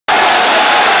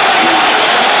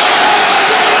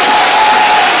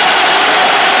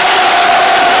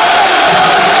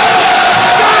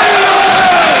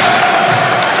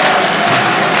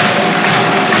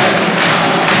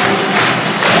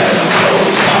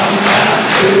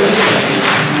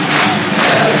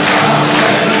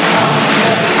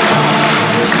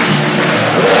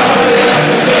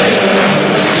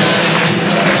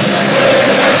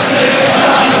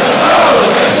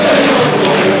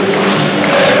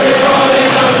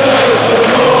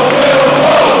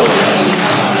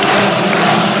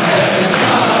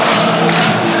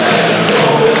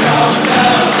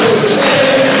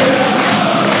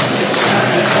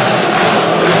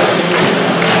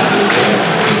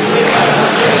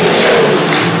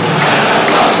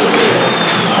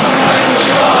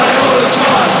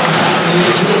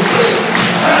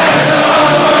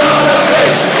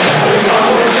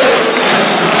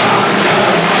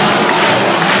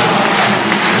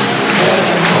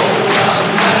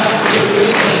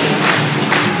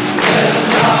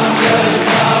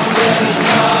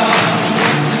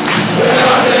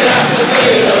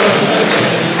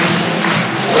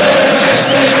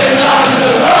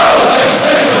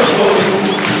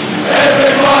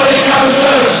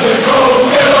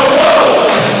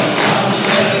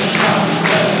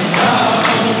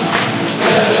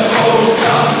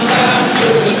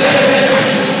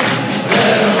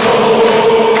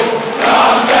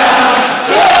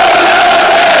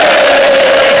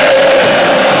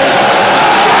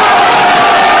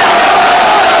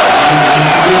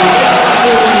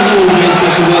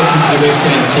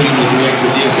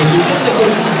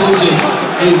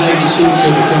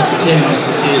across the Thames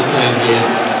to see us down here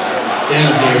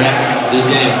at the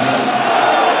Den.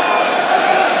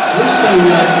 Also,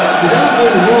 good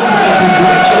afternoon, welcome and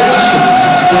congratulations to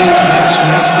today's match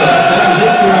mascots. That was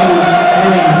 8-year-old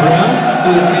Erin Brown, who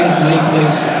attends Lake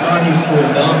Place Primary School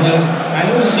in Barnhurst, and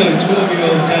also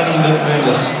 12-year-old Danny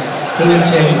McManus, who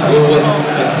attends Millwall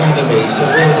Academy. So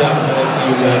well done both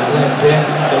you lads there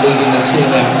for leading the team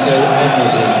out so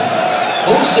admirably.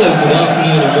 Also, good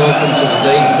afternoon and welcome to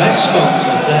today's match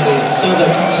sponsors. That is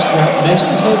Southwark Scrap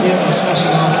Metals. Hope you have a smashing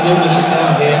afternoon with us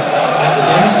down here at the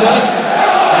Den site.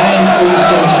 And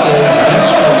also today's match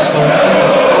sponsors.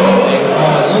 That's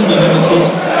R London Limited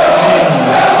and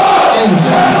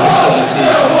Andrew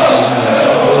Facilities Management.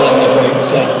 All in the great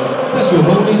possible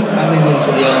morning and then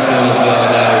into the afternoon as well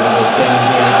now with us down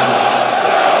here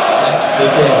at the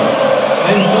Den.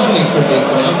 And finally from me,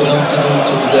 good afternoon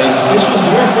to today's officials,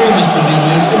 the referee Mr. Lee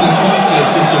Mason, the trusty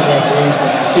assistant referees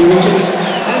Mr. C. Richards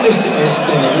and Mr. S.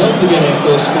 Bennett, not forgetting of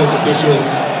course fourth official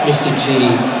Mr.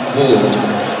 G. Ward.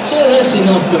 So that's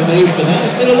enough from me for now.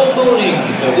 It's been a long morning,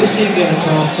 but we'll see you again at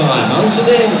half time. Until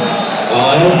then,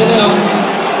 bye for now.